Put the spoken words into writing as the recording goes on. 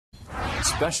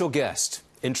Special guest,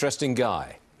 interesting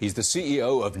guy. He's the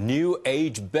CEO of New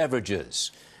Age Beverages.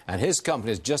 And his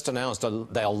company has just announced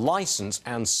they'll license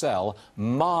and sell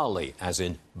Marley, as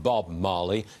in Bob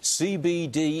Marley,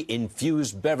 CBD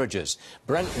infused beverages.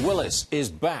 Brent Willis is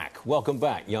back. Welcome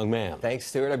back, young man. Thanks,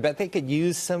 Stuart. I bet they could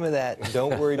use some of that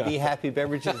Don't Worry, Be Happy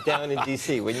beverages down in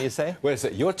D.C., wouldn't you say? Wait a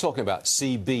second. You're talking about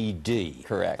CBD.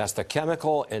 Correct. That's the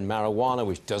chemical in marijuana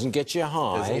which doesn't get you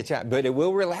high. Doesn't get you high, but it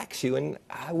will relax you, and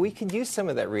we could use some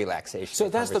of that relaxation. So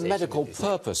that's the medical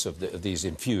purpose of these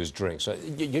infused drinks. So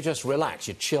you just relax,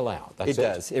 you chill out. That's it. It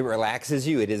does. It relaxes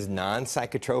you. It is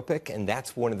non-psychotropic, and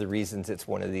that's one of the reasons it's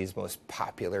one of these most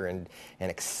popular and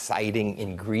exciting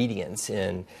ingredients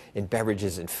in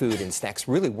beverages and food and snacks,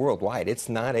 really worldwide. It's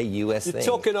not a U.S. thing. You're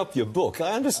talking up your book.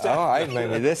 I understand. Oh, I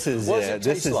mean, this is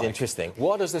like? interesting.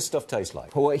 What does this stuff taste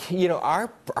like? Well, you know, our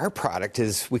product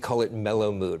is, we call it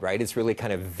mellow mood, right? It's really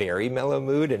kind of very mellow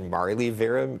mood, and Marley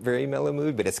very mellow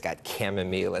mood, but it's got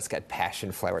chamomile, it's got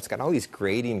passion flower, it's got all these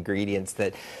great ingredients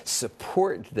that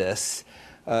support this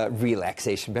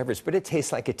relaxation beverage, but it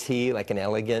tastes like a tea, like an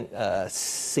elegant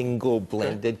single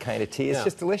blended kind of tea. It's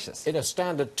just delicious. In a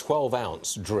standard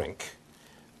 12-ounce drink,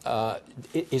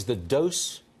 is the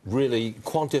dose really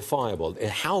quantifiable?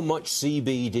 How much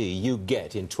CBD you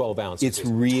get in 12 ounces? It's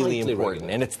really important,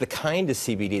 and it's the kind of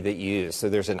CBD that you use. So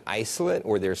there's an isolate,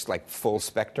 or there's like full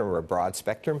spectrum or a broad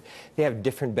spectrum. They have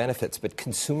different benefits, but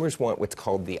consumers want what's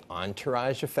called the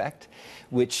entourage effect,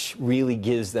 which really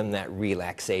gives them that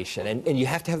relaxation. And you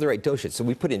have to have the right dosage. So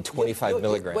we put in 25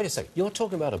 milligrams. Wait a second. You're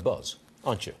talking about a buzz,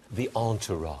 aren't you? The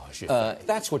entourage.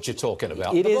 That's what you're talking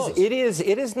about. It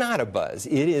is not a buzz.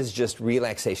 It is just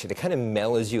relaxation. It kind of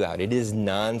mellows you out. It is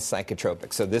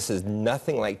non-psychotropic. So this is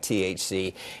nothing like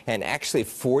THC. And actually,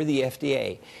 for the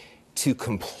FDA to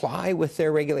comply with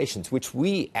their regulations, which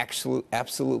we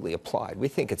absolutely applaud. We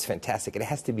think it's fantastic. It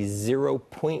has to be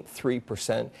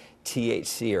 0.3%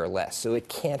 THC or less, so it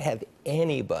can't have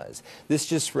any buzz. This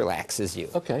just relaxes you.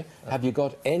 Okay. Have you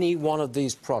got any one of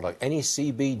these products, any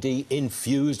CBD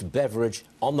infused beverage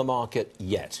on the market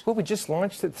yet? Well, we just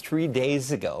launched it 3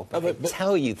 days ago. But I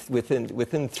tell you, within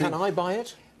 3... Can I buy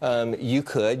it? You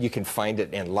could. You can find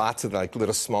it in lots of like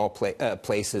little small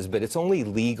places, but it's only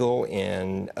legal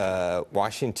in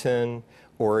Washington,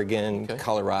 Oregon,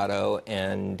 Colorado,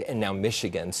 and now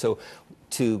Michigan. So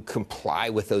to comply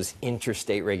with those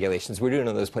interstate regulations, we're doing it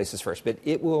in those places first, but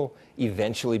it will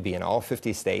eventually be in all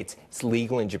 50 states. It's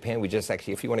legal in Japan. We just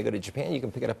actually, if you want to go to Japan, you can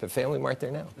pick it up at Family Mart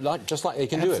there now. Just like you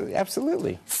can do it?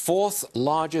 Absolutely. Fourth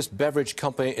largest beverage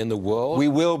company in the world? We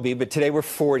will be, but today we're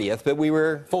 40th, but we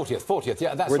were... 40th,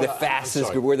 yeah. That's we're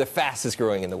the fastest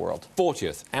growing in the world.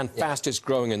 40th, and fastest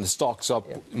growing in the stocks, up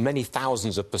many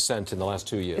thousands of % in the last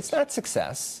 2 years. It's not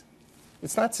success.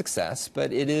 It's not success,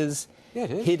 but it is... Yeah,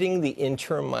 it is. Hitting the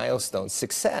interim milestone.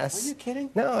 Success. Are you kidding?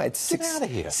 No, it's Get out of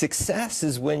here. Success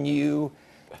is when you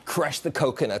crush the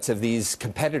coconuts of these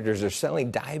competitors that are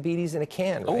selling diabetes in a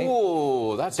can, right?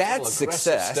 Oh, that's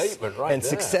success. Statement right and there.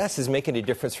 Success is making a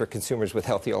difference for consumers with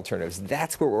healthy alternatives.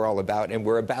 That's what we're all about, and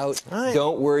we're about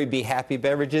Don't Worry, Be Happy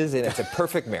beverages, and it's a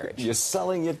perfect marriage. You're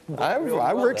selling it.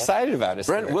 We're excited about it.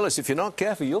 Brent Willis, if you're not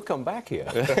careful, you'll come back here.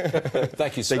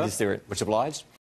 Thank you, sir. Thank you, Stuart. Much obliged.